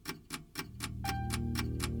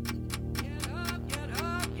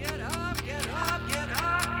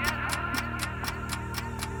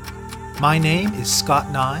My name is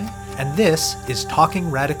Scott Nye, and this is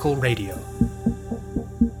Talking Radical Radio.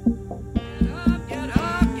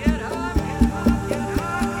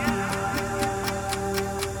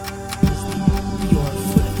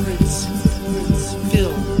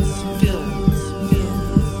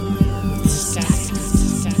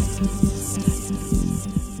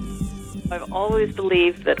 I've always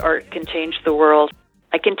believed that art can change the world.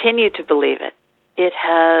 I continue to believe it. It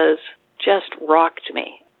has just rocked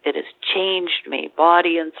me. It has changed me,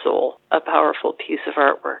 body and soul, a powerful piece of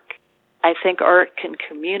artwork. I think art can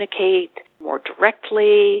communicate more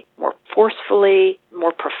directly, more forcefully,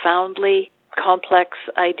 more profoundly, complex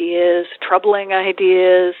ideas, troubling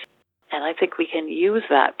ideas, and I think we can use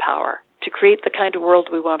that power to create the kind of world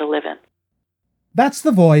we want to live in. That's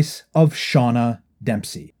the voice of Shauna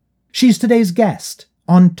Dempsey. She's today's guest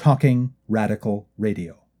on Talking Radical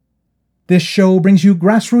Radio. This show brings you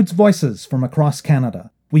grassroots voices from across Canada.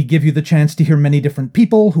 We give you the chance to hear many different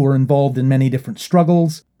people who are involved in many different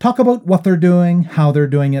struggles, talk about what they're doing, how they're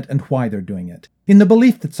doing it, and why they're doing it, in the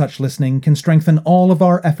belief that such listening can strengthen all of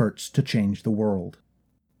our efforts to change the world.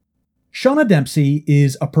 Shauna Dempsey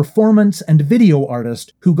is a performance and video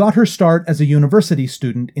artist who got her start as a university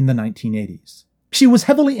student in the 1980s. She was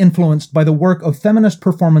heavily influenced by the work of feminist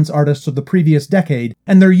performance artists of the previous decade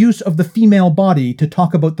and their use of the female body to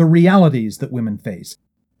talk about the realities that women face.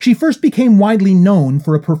 She first became widely known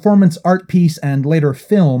for a performance art piece and later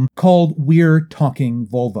film called We're Talking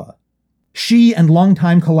Vulva. She and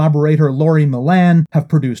longtime collaborator Laurie Milan have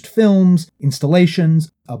produced films,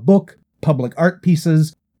 installations, a book, public art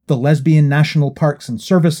pieces, the Lesbian National Parks and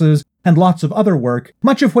Services, and lots of other work,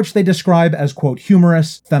 much of which they describe as, quote,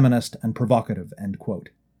 humorous, feminist, and provocative, end quote.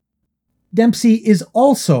 Dempsey is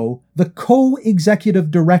also the co-executive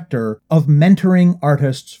director of Mentoring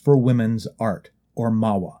Artists for Women's Art, or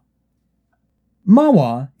MAWA.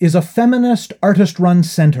 MAWA is a feminist artist-run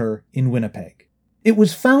center in Winnipeg. It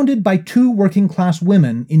was founded by two working-class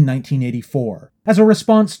women in 1984, as a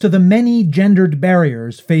response to the many gendered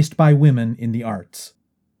barriers faced by women in the arts.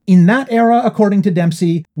 In that era, according to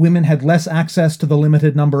Dempsey, women had less access to the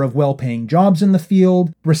limited number of well-paying jobs in the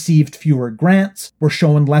field, received fewer grants, were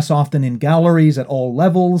shown less often in galleries at all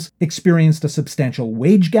levels, experienced a substantial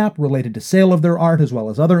wage gap related to sale of their art as well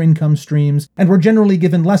as other income streams, and were generally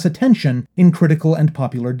given less attention in critical and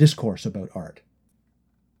popular discourse about art.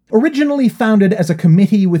 Originally founded as a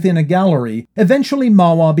committee within a gallery, eventually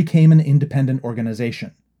MAWA became an independent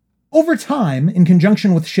organization. Over time, in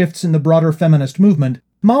conjunction with shifts in the broader feminist movement,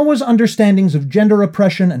 MAWA's understandings of gender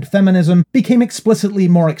oppression and feminism became explicitly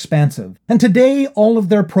more expansive, and today all of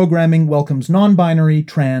their programming welcomes non-binary,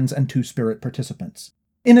 trans, and two-spirit participants.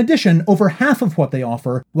 In addition, over half of what they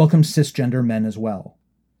offer welcomes cisgender men as well.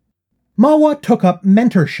 MAWA took up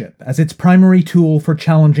mentorship as its primary tool for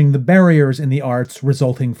challenging the barriers in the arts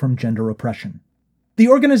resulting from gender oppression. The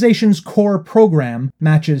organization's core program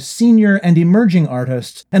matches senior and emerging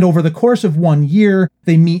artists, and over the course of 1 year,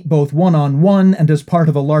 they meet both one-on-one and as part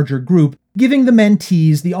of a larger group, giving the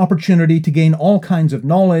mentees the opportunity to gain all kinds of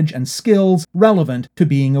knowledge and skills relevant to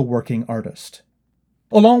being a working artist.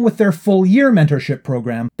 Along with their full-year mentorship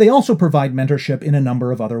program, they also provide mentorship in a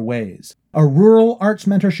number of other ways. A rural arts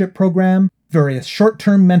mentorship program, various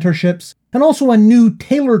short-term mentorships, and also a new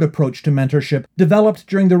tailored approach to mentorship developed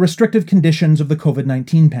during the restrictive conditions of the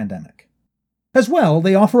COVID-19 pandemic. As well,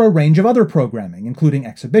 they offer a range of other programming, including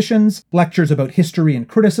exhibitions, lectures about history and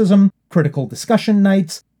criticism, critical discussion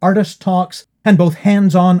nights, artist talks, and both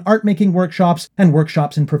hands-on art-making workshops and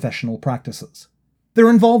workshops in professional practices. They're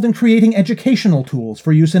involved in creating educational tools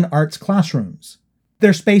for use in arts classrooms.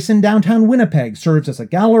 Their space in downtown Winnipeg serves as a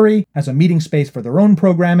gallery, as a meeting space for their own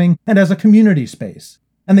programming, and as a community space.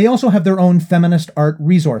 And they also have their own feminist art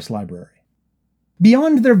resource library.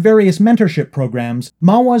 Beyond their various mentorship programs,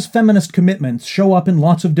 MAWA's feminist commitments show up in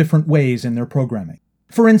lots of different ways in their programming.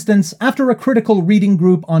 For instance, after a critical reading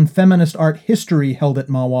group on feminist art history held at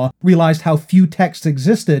MAWA realized how few texts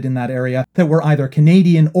existed in that area that were either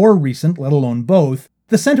Canadian or recent, let alone both,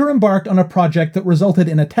 the center embarked on a project that resulted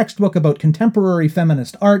in a textbook about contemporary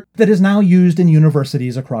feminist art that is now used in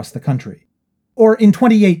universities across the country. Or in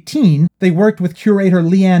 2018, they worked with curator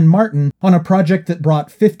Leanne Martin on a project that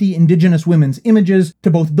brought 50 Indigenous women's images to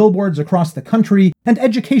both billboards across the country and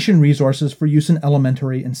education resources for use in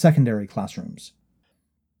elementary and secondary classrooms.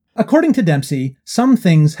 According to Dempsey, some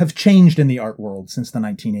things have changed in the art world since the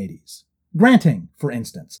 1980s. Granting, for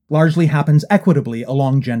instance, largely happens equitably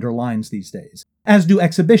along gender lines these days, as do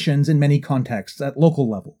exhibitions in many contexts at local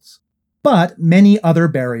levels. But many other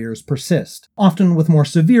barriers persist, often with more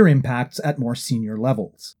severe impacts at more senior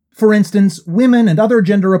levels. For instance, women and other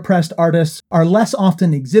gender-oppressed artists are less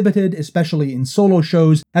often exhibited, especially in solo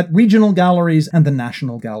shows, at regional galleries and the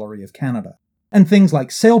National Gallery of Canada. And things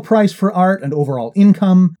like sale price for art and overall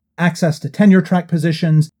income, access to tenure-track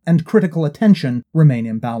positions, and critical attention remain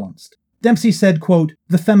imbalanced. Dempsey said, quote,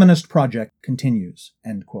 "The feminist project continues,"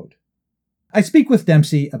 end quote. I speak with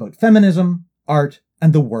Dempsey about feminism, art,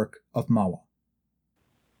 and the work of MAWA.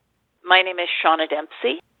 My name is Shauna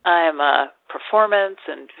Dempsey. I'm a performance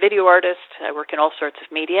and video artist. I work in all sorts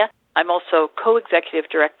of media. I'm also co-executive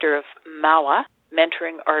director of MAWA,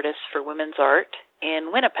 Mentoring Artists for Women's Art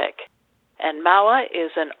in Winnipeg. And MAWA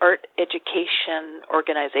is an art education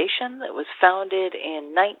organization that was founded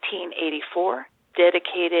in 1984,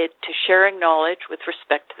 dedicated to sharing knowledge with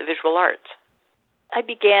respect to the visual arts. I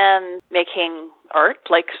began making art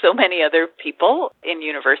like so many other people in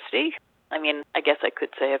university. I mean, I guess I could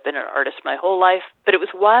say I've been an artist my whole life, but it was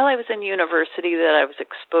while I was in university that I was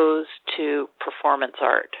exposed to performance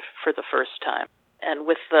art for the first time. And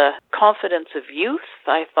with the confidence of youth,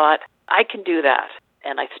 I thought, I can do that.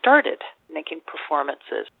 And I started making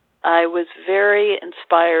performances. I was very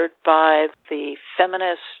inspired by the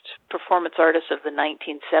feminist performance artists of the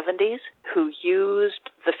 1970s who used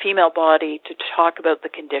the female body to talk about the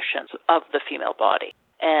conditions of the female body.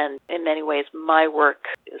 And in many ways, my work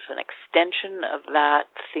is an extension of that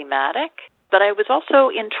thematic. But I was also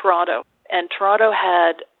in Toronto, and Toronto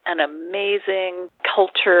had an amazing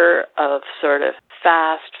culture of sort of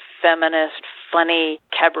fast, feminist, funny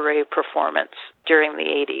cabaret performance during the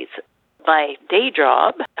 80s. My day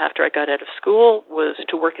job, after I got out of school, was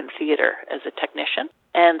to work in theater as a technician.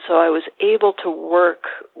 And so I was able to work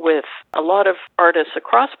with a lot of artists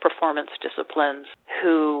across performance disciplines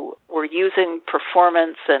who were using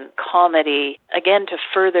performance and comedy, again, to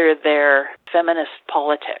further their feminist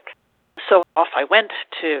politic. So off I went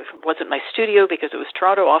to, wasn't my studio because it was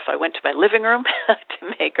Toronto, off I went to my living room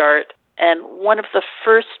to make art. And one of the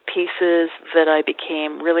first pieces that I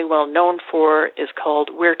became really well known for is called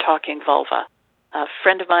We're Talking Vulva. A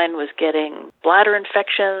friend of mine was getting bladder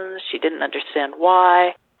infections. She didn't understand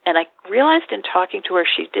why. And I realized in talking to her,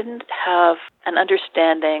 she didn't have an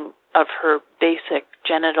understanding of her basic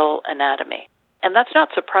genital anatomy. And that's not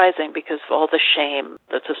surprising because of all the shame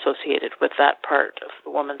that's associated with that part of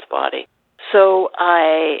the woman's body. So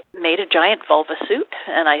I made a giant vulva suit,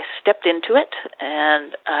 and I stepped into it,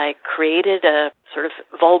 and I created a sort of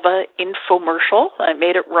vulva infomercial. I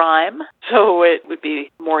made it rhyme, so it would be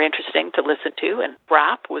more interesting to listen to, and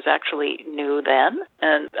rap was actually new then,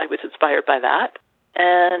 and I was inspired by that.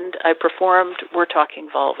 And I performed We're Talking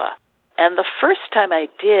Vulva. And the first time I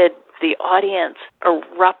did, the audience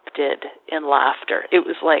erupted in laughter. It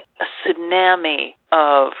was like a tsunami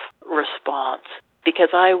of response. Because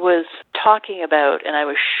I was talking about and I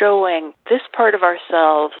was showing this part of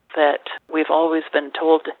ourselves that we've always been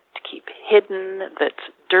told to keep hidden, that's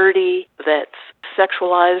dirty, that's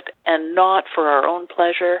sexualized, and not for our own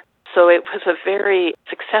pleasure. So it was a very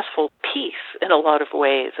successful piece in a lot of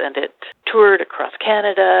ways, and it toured across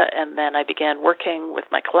Canada, and then I began working with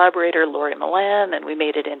my collaborator, Laurie Milan, and we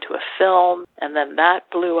made it into a film, and then that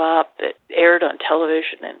blew up. It aired on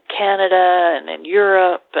television in Canada and in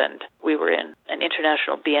Europe, and we were in an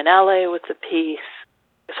international biennale with the piece.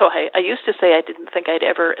 So I used to say I didn't think I'd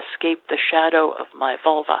ever escape the shadow of my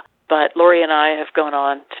vulva, but Laurie and I have gone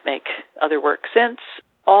on to make other work since,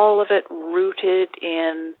 all of it rooted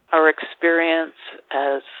in our experience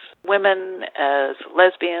as women, as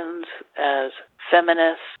lesbians, as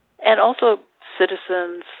feminists, and also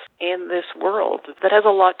citizens in this world that has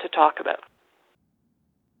a lot to talk about.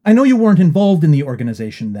 I know you weren't involved in the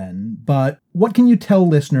organization then, but what can you tell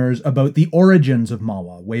listeners about the origins of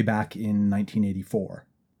MAWA way back in 1984?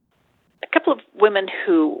 A couple of women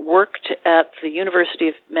who worked at the University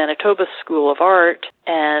of Manitoba School of Art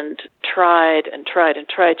and tried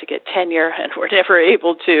to get tenure and were never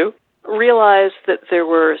able to, realized that there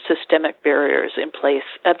were systemic barriers in place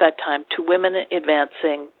at that time to women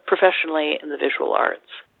advancing professionally in the visual arts.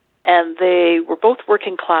 And they were both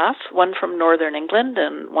working class, one from Northern England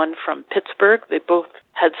and one from Pittsburgh. They both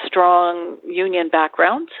had strong union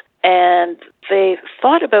backgrounds. And they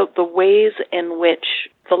thought about the ways in which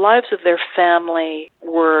the lives of their family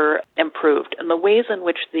were improved and the ways in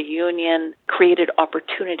which the union created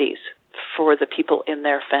opportunities for the people in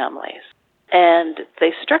their families. And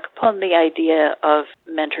they struck upon the idea of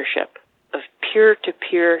mentorship, of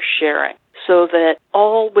peer-to-peer sharing, so that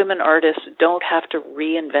all women artists don't have to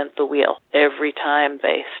reinvent the wheel every time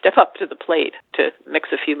they step up to the plate, to mix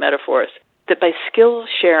a few metaphors. That by skill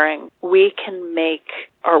sharing, we can make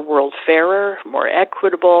our world fairer, more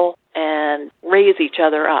equitable, and raise each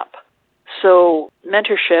other up. So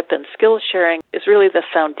mentorship and skills sharing is really the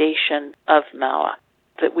foundation of MAWA,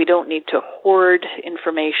 that we don't need to hoard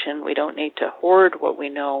information, we don't need to hoard what we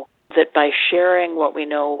know, that by sharing what we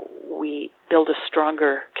know, we build a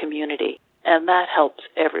stronger community, and that helps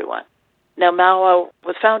everyone. Now, MAWA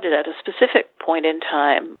was founded at a specific point in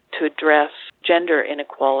time to address gender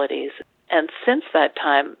inequalities, and since that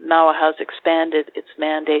time, MAWA has expanded its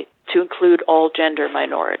mandate to include all gender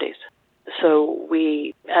minorities. So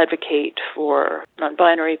we advocate for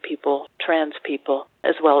non-binary people, trans people,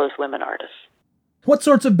 as well as women artists. What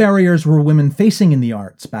sorts of barriers were women facing in the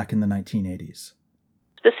arts back in the 1980s?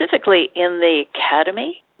 Specifically in the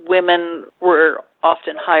academy, women were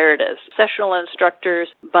often hired as sessional instructors,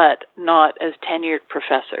 but not as tenured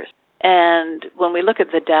professors. And when we look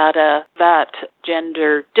at the data, that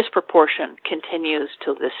gender disproportion continues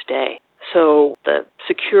till this day. So the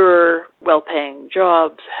secure, well-paying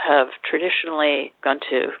jobs have traditionally gone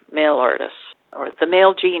to male artists, or the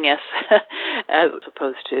male genius, as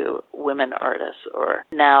opposed to women artists, or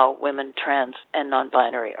now women trans and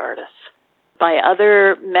non-binary artists. By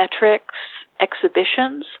other metrics,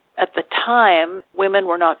 exhibitions, at the time, women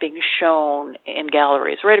were not being shown in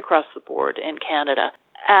galleries right across the board in Canada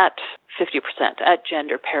at 50%, at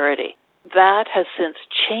gender parity. That has since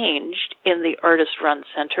changed in the artist-run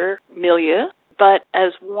center milieu, but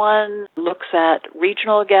as one looks at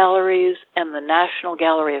regional galleries and the National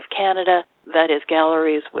Gallery of Canada, that is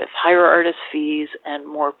galleries with higher artist fees and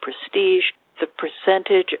more prestige, the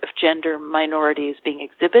percentage of gender minorities being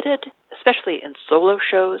exhibited, especially in solo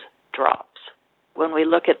shows, drops. When we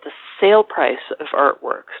look at the sale price of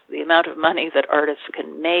artworks, the amount of money that artists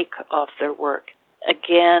can make off their work,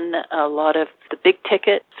 again, a lot of the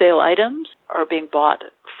big-ticket sale items are being bought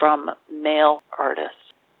from male artists,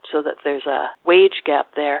 so that there's a wage gap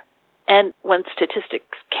there. And when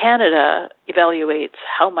Statistics Canada evaluates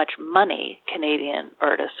how much money Canadian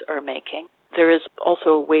artists are making, there is also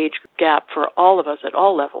a wage gap for all of us at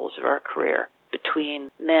all levels of our career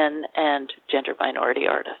between men and gender minority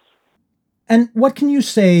artists. And what can you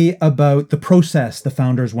say about the process the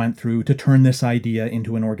founders went through to turn this idea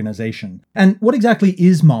into an organization? And what exactly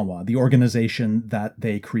is MAWA, the organization that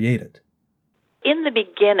they created? In the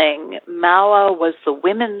beginning, MAWA was the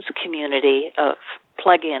women's community of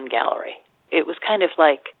plug-in gallery. It was kind of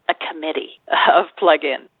like a committee of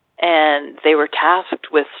plug-in, and they were tasked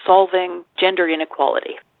with solving gender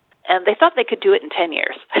inequality. And they thought they could do it in 10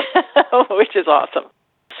 years, which is awesome.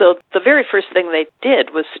 So the very first thing they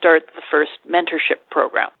did was start the first mentorship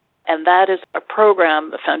program. And that is a program,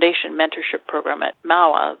 the foundation mentorship program at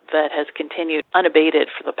MAWA, that has continued unabated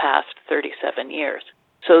for the past 37 years.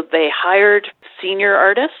 So they hired senior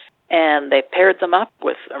artists, and they paired them up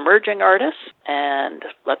with emerging artists and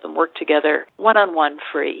let them work together one-on-one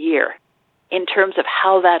for a year. In terms of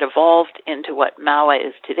how that evolved into what MAWA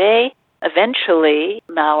is today, eventually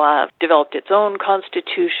MAWA developed its own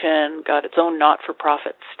constitution, got its own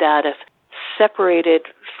not-for-profit status, separated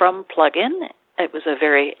from Plug-in. It was a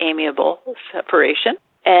very amiable separation,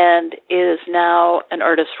 and is now an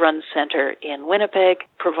artist-run center in Winnipeg,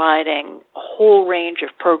 providing a whole range of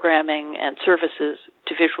programming and services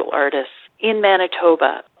to visual artists in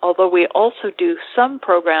Manitoba, although we also do some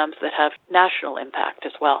programs that have national impact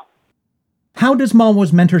as well. How does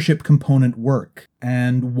MAWA's mentorship component work,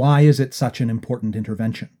 and why is it such an important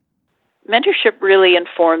intervention? Mentorship really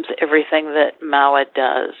informs everything that MAWA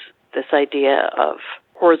does, this idea of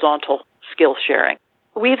horizontal skill sharing.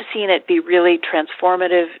 We've seen it be really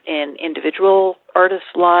transformative in individual artists'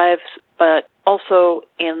 lives, but also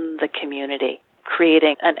in the community,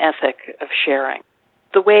 creating an ethic of sharing.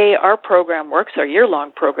 The way our program works, our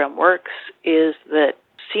year-long program works, is that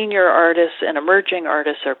senior artists and emerging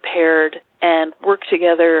artists are paired and work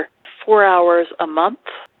together 4 hours a month,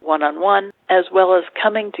 one-on-one, as well as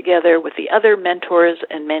coming together with the other mentors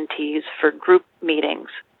and mentees for group meetings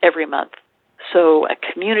every month. So a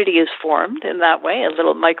community is formed in that way, a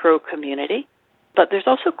little micro-community. But there's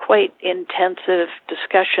also quite intensive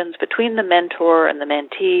discussions between the mentor and the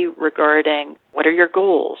mentee regarding what are your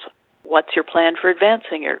goals? What's your plan for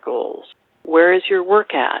advancing your goals? Where is your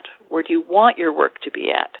work at? Where do you want your work to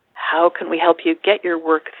be at? How can we help you get your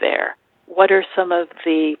work there? What are some of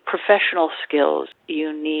the professional skills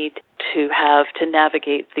you need to have to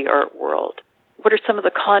navigate the art world? What are some of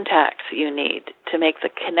the contacts you need to make the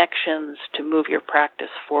connections to move your practice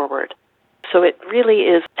forward? So it really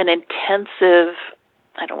is an intensive,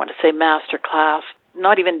 I don't want to say master class,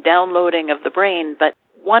 not even downloading of the brain, but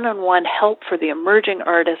one-on-one help for the emerging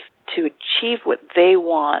artists to achieve what they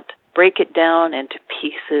want, break it down into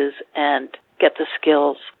pieces, and get the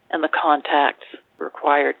skills and the contacts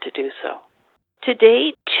required to do so. To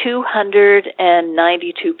date,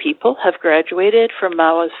 292 people have graduated from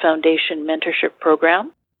MAWA's Foundation Mentorship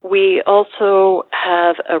Program. We also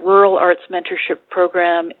have a rural arts mentorship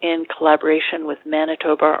program in collaboration with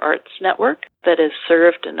Manitoba Arts Network that has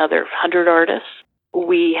served another 100 artists.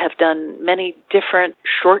 We have done many different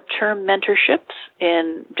short-term mentorships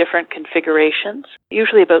in different configurations,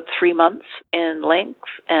 usually about 3 months in length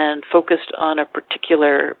and focused on a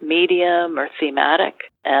particular medium or thematic,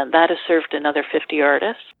 and that has served another 50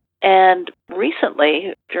 artists. And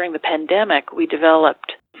recently, during the pandemic, we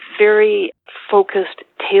developed very focused,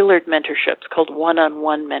 tailored mentorships called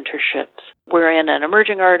one-on-one mentorships, wherein an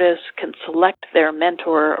emerging artist can select their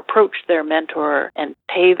mentor, approach their mentor, and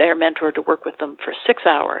pay their mentor to work with them for 6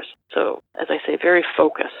 hours. So, as I say, very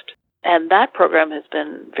focused. And that program has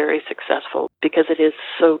been very successful because it is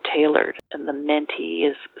so tailored, and the mentee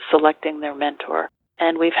is selecting their mentor.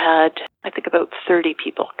 And we've had, I think, about 30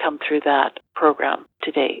 people come through that program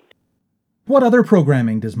to date. What other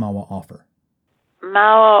programming does MAWA offer?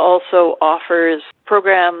 MAWA also offers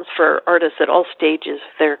programs for artists at all stages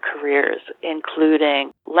of their careers,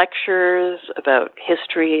 including lectures about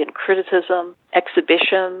history and criticism,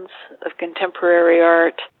 exhibitions of contemporary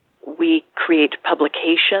art. We create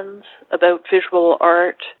publications about visual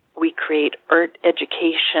art. We create art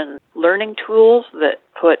education learning tools that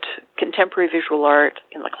put contemporary visual art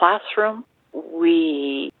in the classroom.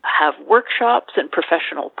 We have workshops and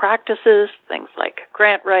professional practices, things like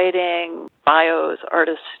grant writing, bios,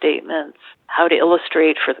 artist statements, how to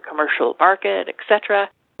illustrate for the commercial market, etc.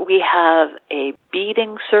 We have a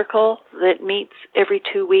beading circle that meets every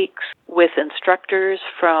 2 weeks with instructors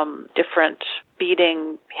from different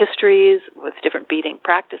beading histories, with different beading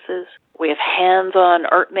practices. We have hands-on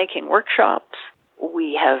art-making workshops.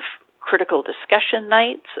 We have critical discussion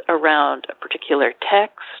nights around a particular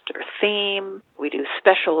text or theme. We do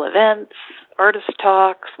special events, artist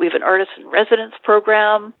talks. We have an artist-in-residence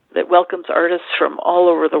program that welcomes artists from all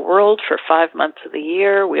over the world for 5 months of the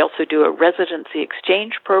year. We also do a residency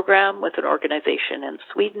exchange program with an organization in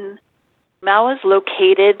Sweden. MAWA is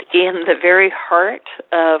located in the very heart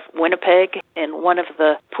of Winnipeg, in one of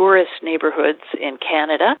the poorest neighborhoods in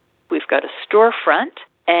Canada. We've got a storefront,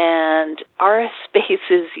 and our space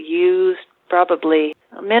is used probably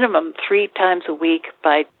a minimum 3 times a week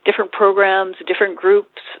by different programs, different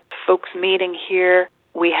groups, folks meeting here.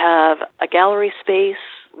 We have a gallery space.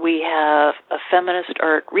 We have a feminist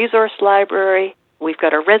art resource library. We've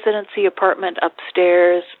got a residency apartment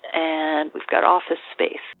upstairs, and we've got office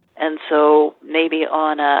space. And so maybe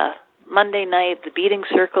on a Monday night, the beading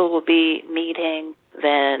circle will be meeting.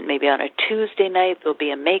 Then maybe on a Tuesday night, there'll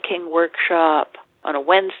be a making workshop. On a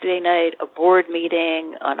Wednesday night, a board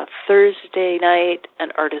meeting. On a Thursday night,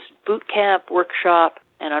 an artist boot camp workshop.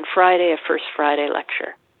 And on Friday, a First Friday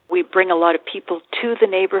lecture. We bring a lot of people to the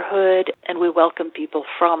neighborhood, and we welcome people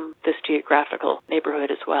from this geographical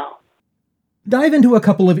neighborhood as well. Dive into a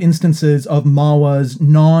couple of instances of MAWA's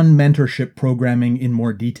non-mentorship programming in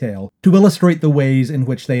more detail to illustrate the ways in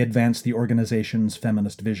which they advance the organization's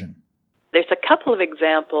feminist vision. There's a couple of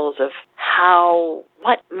examples of how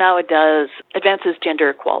what MAWA does advances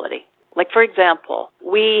gender equality. Like, for example,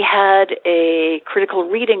 we had a critical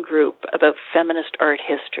reading group about feminist art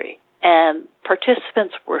history, and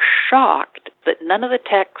participants were shocked that none of the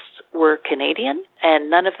texts were Canadian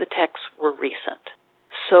and none of the texts were recent.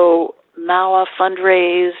 So MAWA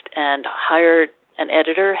fundraised and hired an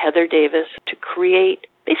editor, Heather Davis, to create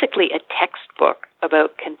basically a textbook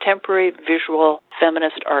about contemporary visual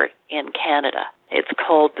feminist art in Canada. It's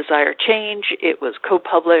called Desire Change. It was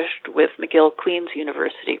co-published with McGill Queen's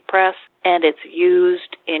University Press, and it's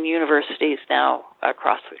used in universities now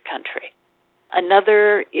across the country.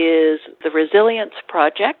 Another is the Resilience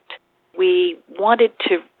Project. We wanted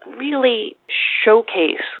to really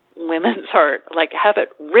showcase women's art, like have it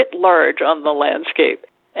writ large on the landscape.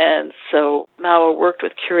 And so MAWA worked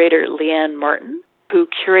with curator Leanne Martin, who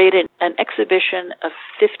curated an exhibition of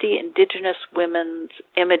 50 Indigenous women's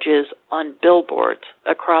images on billboards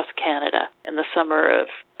across Canada in the summer of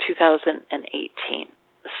 2018.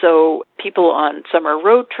 So people on summer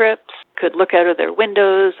road trips could look out of their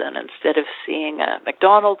windows and instead of seeing a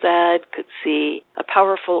McDonald's ad, could see a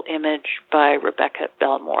powerful image by Rebecca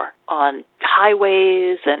Belmore on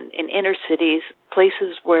highways and in inner cities,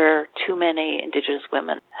 places where too many Indigenous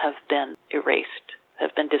women have been erased,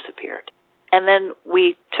 have been disappeared. And then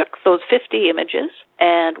we took those 50 images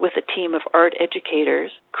and with a team of art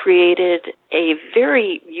educators created a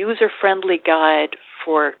very user-friendly guide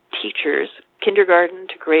for teachers, kindergarten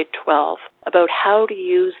to grade 12, about how to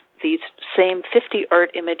use these same 50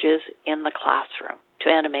 art images in the classroom. to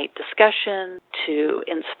animate discussion, to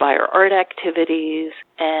inspire art activities,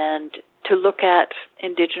 and to look at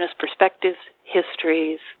Indigenous perspectives,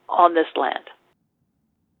 histories on this land.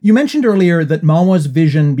 You mentioned earlier that Mawa's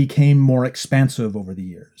vision became more expansive over the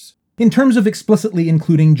years. In terms of explicitly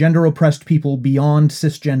including gender-oppressed people beyond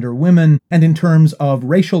cisgender women, and in terms of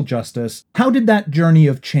racial justice, how did that journey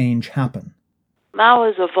of change happen? Mawa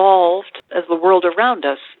has evolved as the world around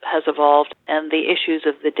us has evolved, and the issues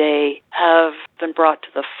of the day have been brought to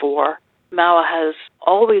the fore. Mawa has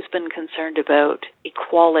always been concerned about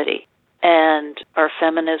equality, and our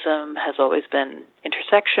feminism has always been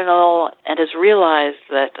intersectional and has realized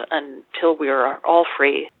that until we are all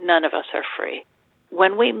free, none of us are free.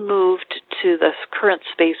 When we moved to this current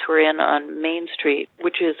space we're in on Main Street,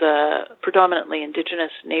 which is a predominantly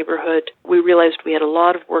Indigenous neighborhood, we realized we had a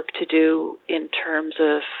lot of work to do in terms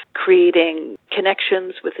of creating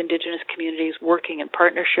connections with Indigenous communities, working in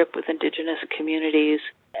partnership with Indigenous communities,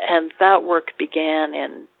 and that work began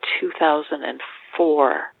in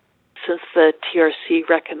 2004. Since the TRC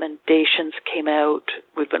recommendations came out,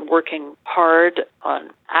 we've been working hard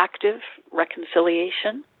on active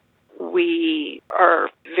reconciliation. We are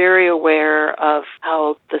very aware of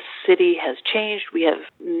how the city has changed. We have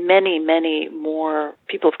many, many more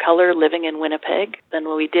people of color living in Winnipeg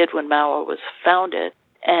than we did when Mawa was founded.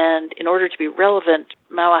 And in order to be relevant,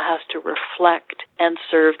 Mawa has to reflect and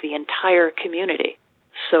serve the entire community.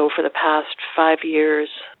 So for the past 5 years,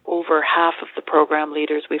 over half of the program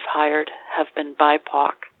leaders we've hired have been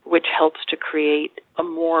BIPOC, which helps to create a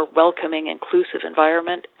more welcoming, inclusive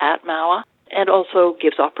environment at Mawa, and also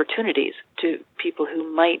gives opportunities to people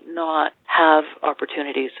who might not have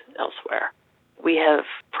opportunities elsewhere. We have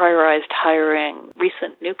prioritized hiring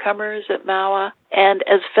recent newcomers at Mawa, and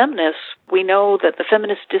as feminists, we know that the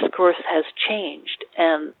feminist discourse has changed,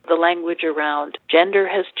 and the language around gender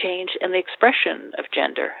has changed, and the expression of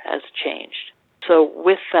gender has changed. So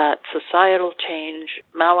with that societal change,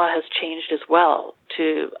 Mawa has changed as well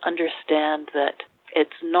to understand that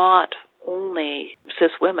it's not only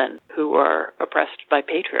cis women who are oppressed by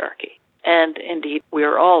patriarchy. And indeed, we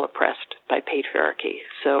are all oppressed by patriarchy.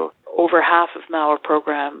 So over half of Mawa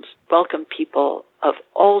programs welcome people of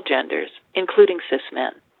all genders, including cis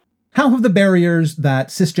men. How have the barriers that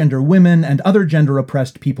cisgender women and other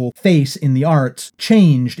gender-oppressed people face in the arts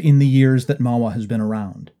changed in the years that Mawa has been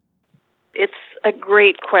around? It's a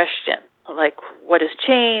great question. Like, what has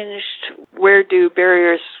changed? Where do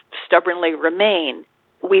barriers stubbornly remain?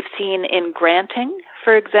 We've seen in granting,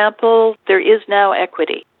 for example, there is now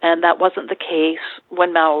equity, and that wasn't the case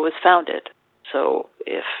when Mawa was founded. So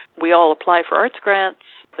if we all apply for arts grants,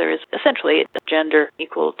 there is essentially a gender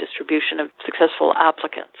equal distribution of successful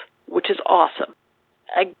applicants, which is awesome.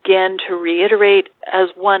 Again, to reiterate, as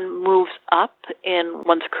one moves up in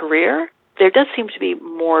one's career, there does seem to be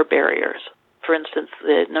more barriers. For instance,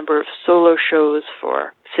 the number of solo shows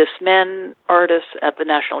for cis men artists at the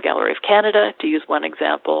National Gallery of Canada, to use one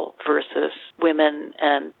example, versus women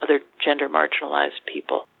and other gender marginalized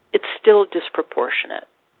people. It's still disproportionate.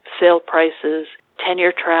 Sale prices,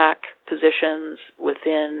 tenure track positions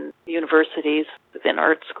within universities, within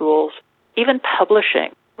art schools, even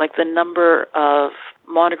publishing, like the number of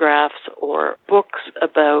monographs or books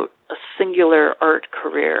about a singular art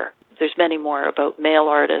career. There's many more about male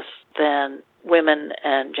artists than women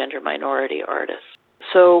and gender minority artists.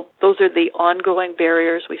 So those are the ongoing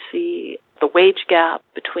barriers we see. The wage gap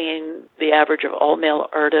between the average of all male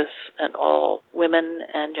artists and all women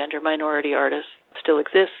and gender minority artists still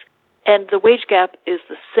exists. And the wage gap is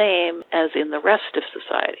the same as in the rest of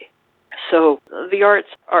society. So the arts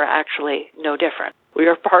are actually no different. We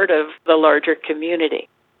are part of the larger community.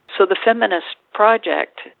 So the feminist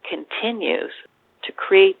project continues to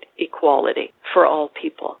create equality for all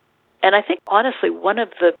people. And I think, honestly, one of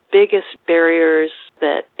the biggest barriers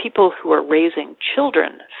that people who are raising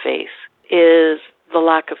children face is the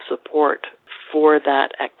lack of support for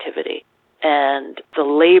that activity and the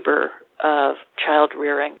labor of child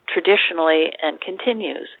rearing traditionally and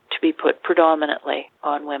continues to be put predominantly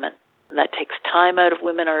on women. And that takes time out of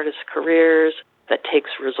women artists' careers, that takes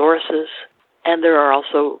resources, and there are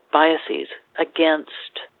also biases against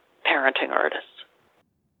parenting artists.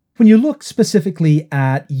 When you look specifically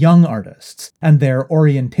at young artists and their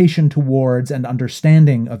orientation towards and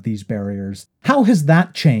understanding of these barriers, how has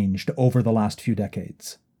that changed over the last few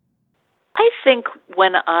decades? I think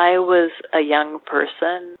when I was a young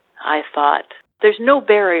person, I thought, there's no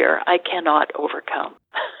barrier I cannot overcome.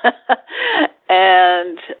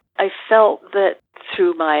 And I felt that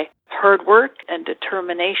through my hard work and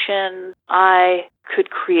determination, I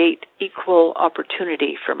could create equal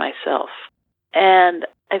opportunity for myself. And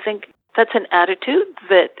I think That's an attitude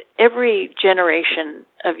that every generation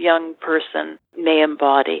of young person may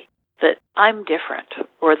embody, that I'm different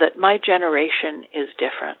or that my generation is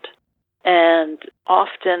different. And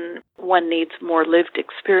often one needs more lived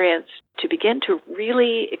experience to begin to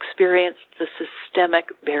really experience the systemic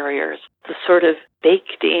barriers, the sort of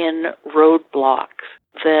baked-in roadblocks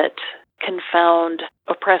that confound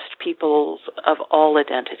oppressed peoples of all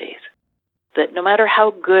identities. That no matter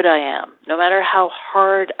how good I am, no matter how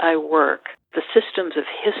hard I work, the systems of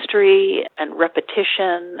history and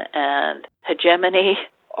repetition and hegemony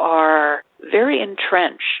are very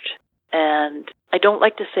entrenched. And I don't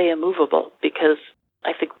like to say immovable because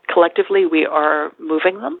I think collectively we are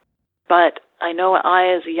moving them. But I know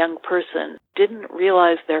I, as a young person, didn't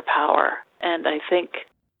realize their power. And I think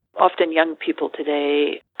often young people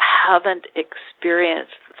today haven't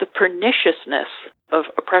experienced the perniciousness of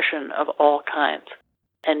oppression of all kinds.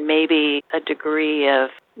 And maybe a degree of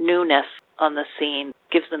newness on the scene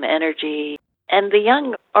gives them energy. And the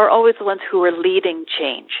young are always the ones who are leading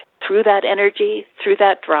change through that energy, through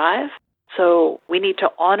that drive. So we need to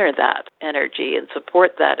honor that energy and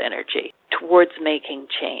support that energy towards making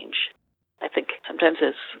change. I think sometimes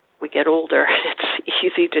as we get older, it's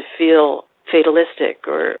easy to feel fatalistic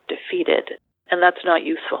or defeated, and that's not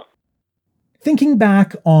useful. Thinking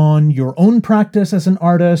back on your own practice as an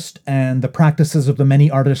artist and the practices of the many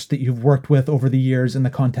artists that you've worked with over the years in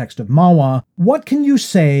the context of Mawa, what can you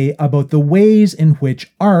say about the ways in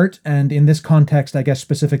which art, and in this context, I guess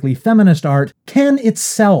specifically feminist art, can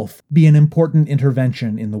itself be an important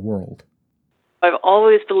intervention in the world? I've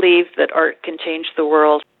always believed that art can change the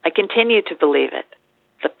world. I continue to believe it.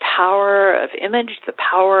 The power of image, the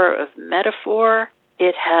power of metaphor,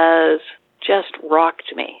 it has just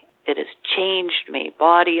rocked me. It has changed me,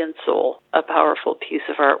 body and soul, a powerful piece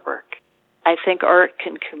of artwork. I think art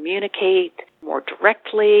can communicate more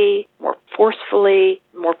directly, more forcefully,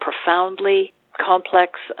 more profoundly,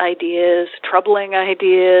 complex ideas, troubling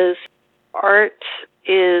ideas. Art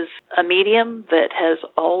is a medium that has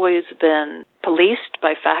always been policed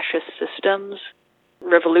by fascist systems.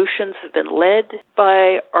 Revolutions have been led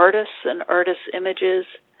by artists and artists' images,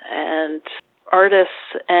 and artists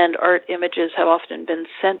and art images have often been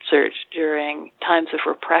censored during times of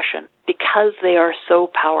repression because they are so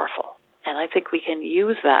powerful. And I think we can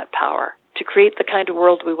use that power to create the kind of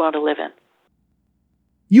world we want to live in.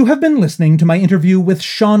 You have been listening to my interview with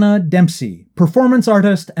Shauna Dempsey, performance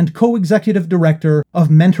artist and co-executive director of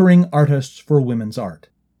Mentoring Artists for Women's Art.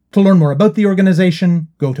 To learn more about the organization,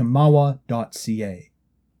 go to mawa.ca.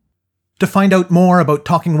 To find out more about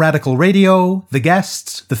Talking Radical Radio, the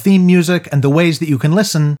guests, the theme music, and the ways that you can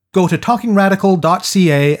listen, go to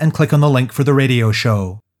talkingradical.ca and click on the link for the radio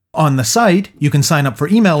show. On the site, you can sign up for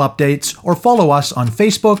email updates or follow us on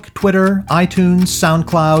Facebook, Twitter, iTunes,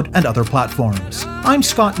 SoundCloud, and other platforms. I'm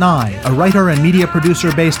Scott Nye, a writer and media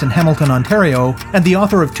producer based in Hamilton, Ontario, and the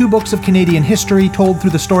author of 2 books of Canadian history told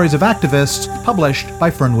through the stories of activists, published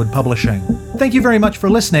by Fernwood Publishing. Thank you very much for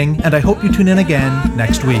listening, and I hope you tune in again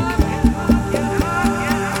next week.